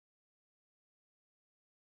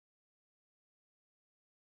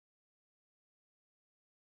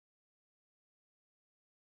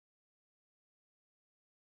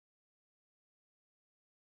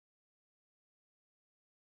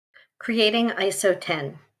Creating ISO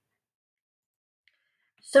 10.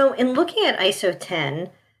 So in looking at ISO 10,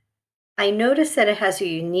 I noticed that it has a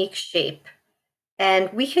unique shape,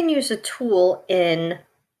 and we can use a tool in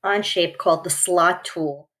OnShape called the slot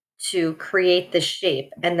tool to create this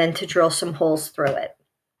shape and then to drill some holes through it.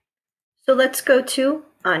 So let's go to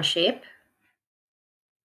OnShape.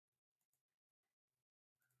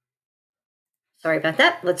 Sorry about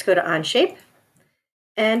that. Let's go to OnShape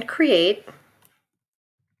and create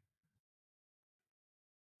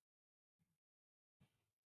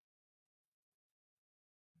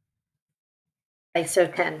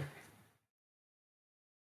ISO 10.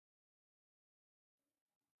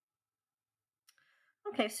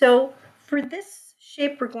 Okay, so for this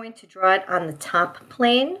shape, we're going to draw it on the top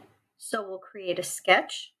plane. So we'll create a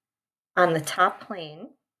sketch on the top plane.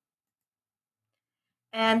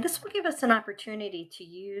 And this will give us an opportunity to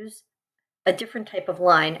use a different type of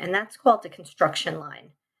line, and that's called the construction line.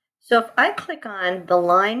 So if I click on the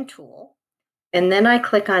line tool, and then I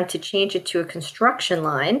click on to change it to a construction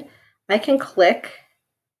line, I can click,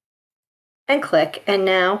 and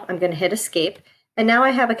now I'm going to hit escape. And now I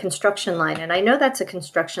have a construction line, and I know that's a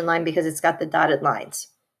construction line because it's got the dotted lines.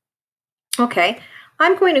 Okay,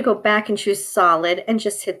 I'm going to go back and choose solid and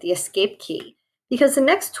just hit the escape key, because the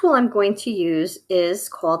next tool I'm going to use is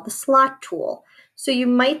called the slot tool. So you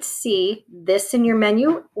might see this in your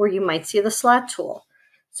menu, or you might see the slot tool.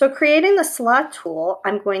 So creating the slot tool,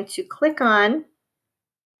 I'm going to click on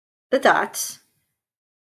the dots,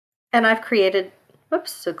 and I've created,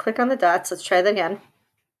 so click on the dots, let's try that again,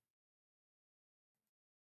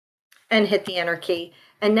 and hit the enter key.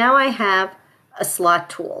 And now I have a slot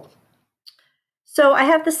tool. So I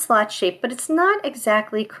have the slot shape, but it's not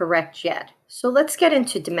exactly correct yet. So let's get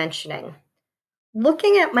into dimensioning.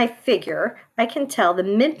 Looking at my figure, I can tell the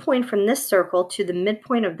midpoint from this circle to the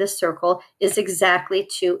midpoint of this circle is exactly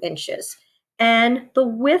 2 inches. And the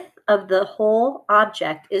width of the whole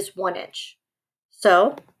object is 1 inch.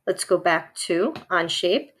 So let's go back to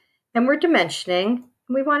OnShape, and we're dimensioning, and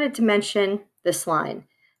we want to dimension this line.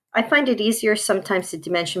 I find it easier sometimes to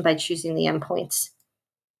dimension by choosing the endpoints.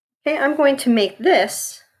 Okay, I'm going to make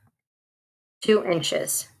this 2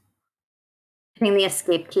 inches. Hitting the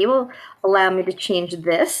escape key will allow me to change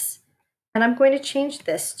this, and I'm going to change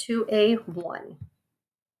this to a 1.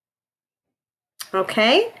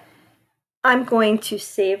 Okay, I'm going to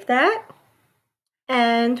save that,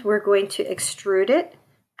 and we're going to extrude it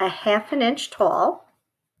a 1/2 inch tall.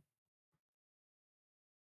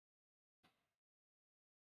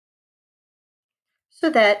 So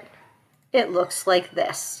that it looks like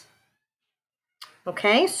this.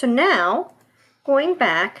 Okay, so now going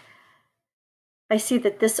back, I see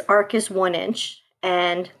that this arc is 1 inch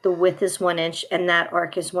and the width is 1 inch and that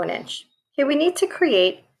arc is 1 inch. Okay, we need to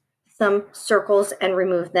create some circles and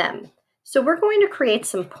remove them. So we're going to create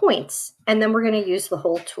some points, and then we're going to use the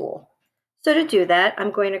hole tool. So to do that, I'm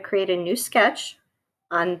going to create a new sketch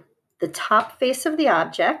on the top face of the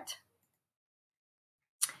object,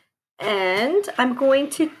 and I'm going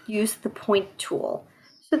to use the point tool.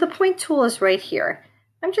 So the point tool is right here.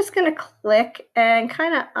 I'm just going to click and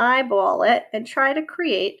kind of eyeball it and try to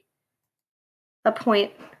create a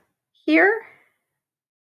point here.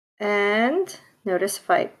 And notice if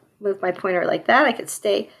I move my pointer like that, I could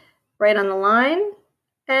stay right on the line,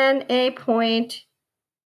 and a point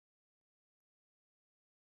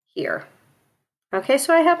here. Okay,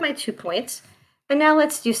 so I have my 2 points, and now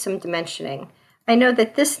let's do some dimensioning. I know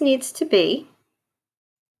that this needs to be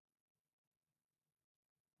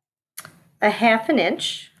a 1/2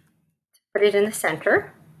 inch, put it in the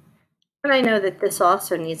center. And I know that this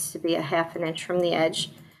also needs to be a 1/2 inch from the edge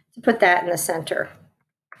to put that in the center.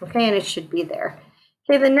 Okay, and it should be there.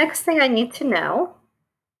 Okay, the next thing I need to know,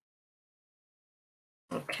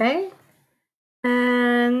 okay,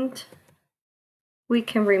 and we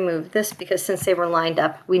can remove this because since they were lined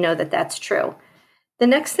up, we know that that's true. The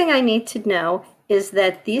next thing I need to know is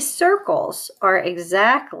that these circles are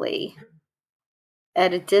exactly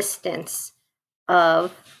at a distance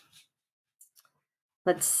of,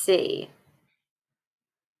 let's see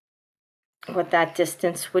what that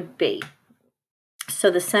distance would be. So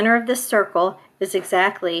the center of this circle is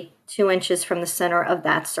exactly 2 inches from the center of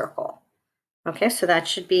that circle. Okay, so that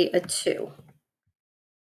should be a 2.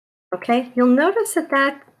 Okay, you'll notice that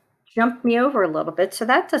that jumped me over a little bit, so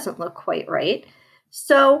that doesn't look quite right.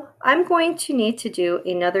 So I'm going to need to do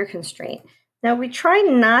another constraint. Now we try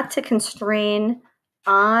not to constrain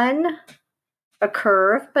on a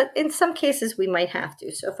curve, but in some cases we might have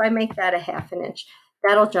to. So if I make that a 1/2 inch,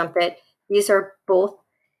 that'll jump it. These are both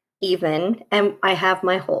even, and I have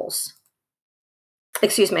my holes.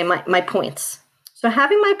 Excuse me, my points. So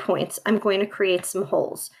having my points, I'm going to create some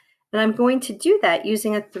holes. And I'm going to do that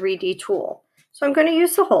using a 3D tool. So I'm going to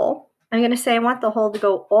use the hole. I'm going to say I want the hole to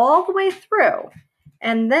go all the way through.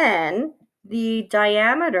 And then the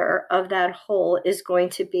diameter of that hole is going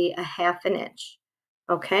to be a 1/2 inch.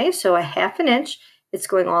 Okay, so a 1/2 inch, it's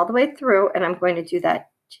going all the way through, and I'm going to do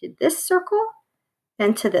that to this circle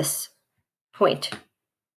and to this point.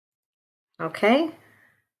 Okay,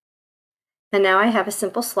 and now I have a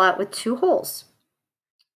simple slot with 2 holes.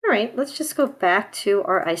 All right, let's just go back to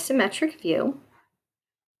our isometric view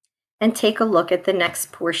and take a look at the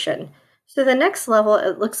next portion. So the next level,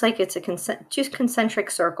 it looks like it's two concentric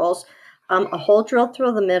circles, a hole drilled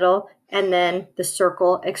through the middle, and then the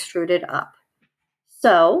circle extruded up.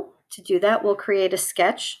 So to do that, we'll create a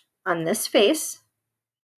sketch on this face.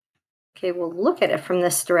 Okay, we'll look at it from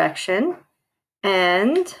this direction,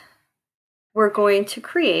 and we're going to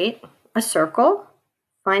create a circle,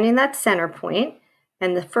 finding that center point,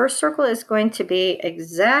 and the first circle is going to be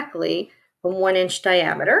exactly a 1 inch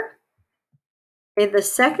diameter. Okay, the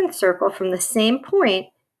second circle from the same point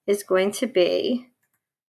is going to be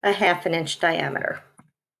a 1/2 inch diameter.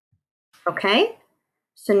 Okay,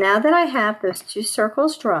 so now that I have those 2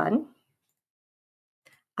 circles drawn,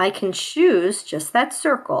 I can choose just that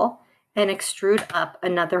circle and extrude up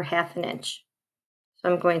another 1/2 inch.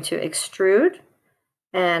 So I'm going to extrude,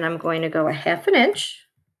 and I'm going to go a 1/2 inch,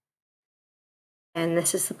 and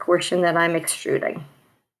this is the portion that I'm extruding.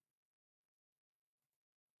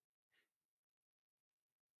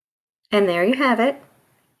 And there you have it,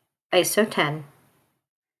 ISO 10.